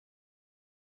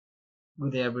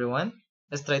Good day everyone.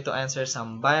 Let's try to answer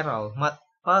some viral math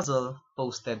puzzle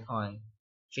posted on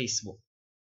Facebook.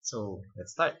 So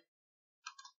let's start.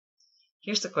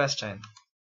 Here's the question.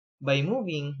 By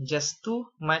moving just two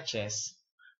matches,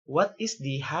 what is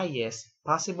the highest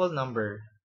possible number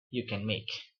you can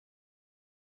make?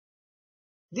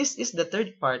 This is the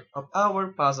third part of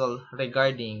our puzzle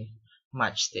regarding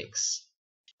matchsticks.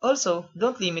 Also,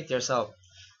 don't limit yourself.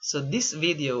 So this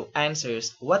video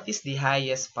answers what is the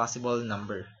highest possible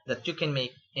number that you can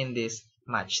make in this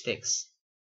matchsticks.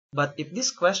 But if this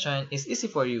question is easy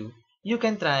for you, you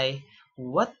can try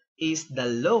what is the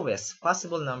lowest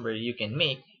possible number you can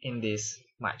make in this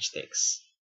matchsticks.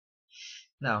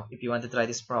 Now, if you want to try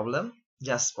this problem,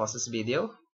 just pause this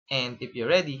video, and if you're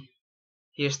ready,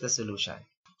 here's the solution.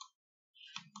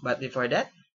 But before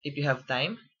that, if you have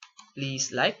time,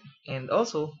 please like and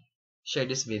also share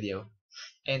this video.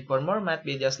 And for more math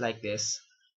videos like this,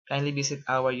 kindly visit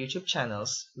our YouTube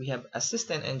channels. We have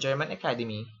Assistant and German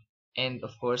Academy, and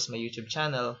of course my YouTube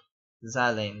channel,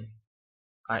 Zalen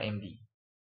RMD.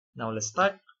 Now let's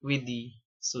start with the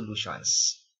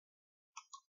solutions.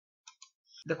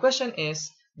 The question is,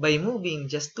 by moving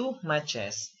just two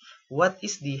matches, what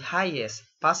is the highest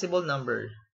possible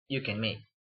number you can make?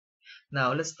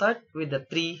 Now let's start with the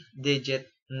 3-digit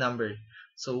number.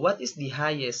 So what is the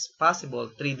highest possible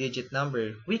 3-digit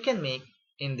number we can make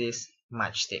in this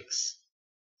matchsticks?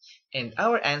 And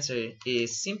our answer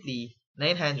is simply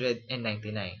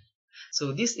 999.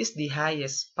 So this is the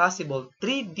highest possible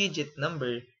 3-digit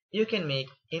number you can make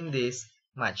in this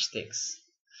matchsticks.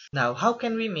 Now, how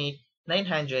can we make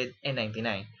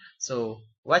 999? So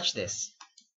watch this.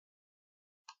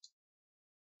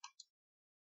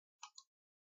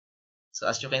 So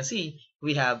as you can see,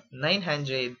 we have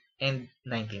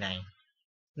 999.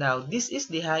 Now, this is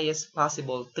the highest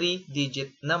possible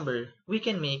 3-digit number we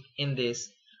can make in this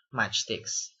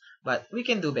matchsticks. But we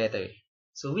can do better.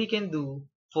 So we can do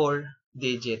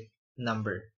 4-digit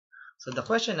number. So the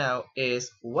question now is,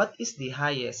 what is the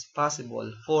highest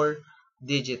possible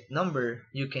 4-digit number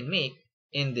you can make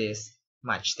in this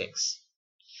matchsticks?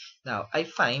 Now, I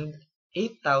find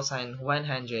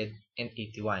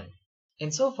 8,181.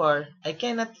 And so far, I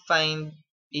cannot find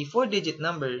a 4-digit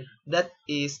number that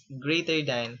is greater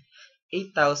than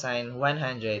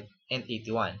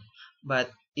 8,181.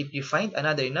 But if you find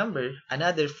another number,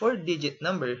 another 4-digit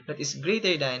number that is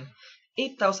greater than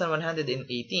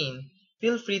 8,118,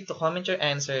 feel free to comment your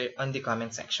answer on the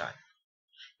comment section.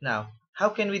 Now, how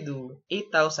can we do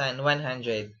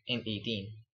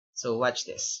 8,118? So watch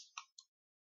this.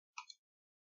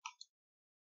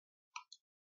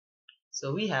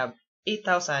 So we have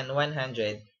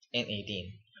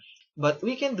 8,118. But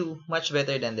we can do much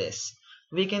better than this.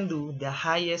 We can do the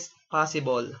highest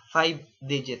possible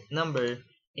 5-digit number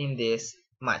in this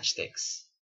matchsticks.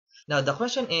 Now the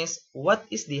question is, what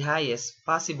is the highest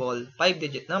possible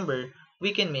 5-digit number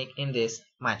we can make in this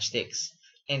matchsticks?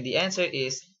 And the answer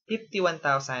is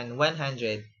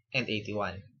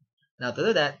 51,181. Now to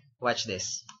do that, watch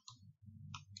this.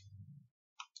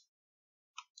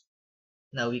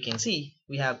 Now we can see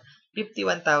we have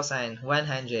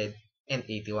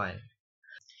 51,181.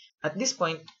 At this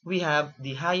point, we have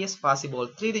the highest possible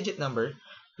 3-digit number,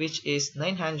 which is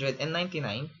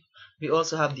 999. We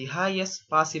also have the highest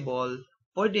possible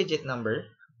 4-digit number.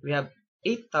 We have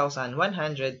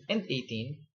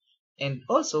 8,118. And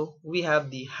also, we have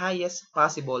the highest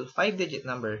possible 5-digit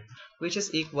number, which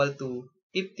is equal to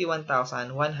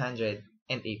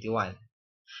 51,181.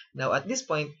 Now, at this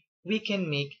point, we can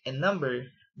make a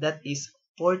number that is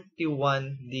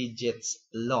 41 digits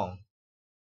long.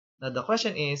 Now the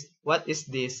question is, what is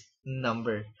this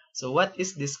number? So what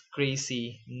is this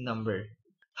crazy number?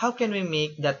 How can we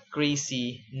make that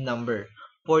crazy number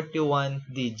 41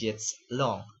 digits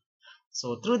long?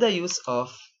 So through the use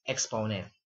of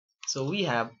exponent. So we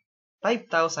have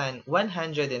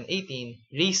 5,118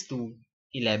 raised to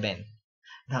 11.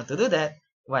 Now to do that,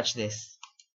 watch this.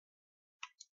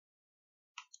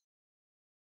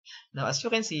 Now as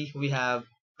you can see, we have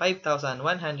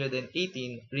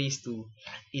 5,118 raised to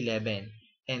 11.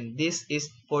 And this is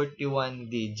 41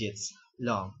 digits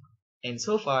long. And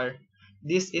so far,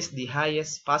 this is the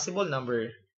highest possible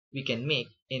number we can make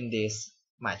in this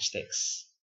matchsticks.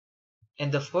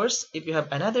 And of course, if you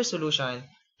have another solution,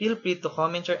 feel free to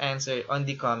comment your answer on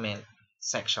the comment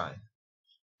section.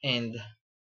 And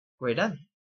we're done.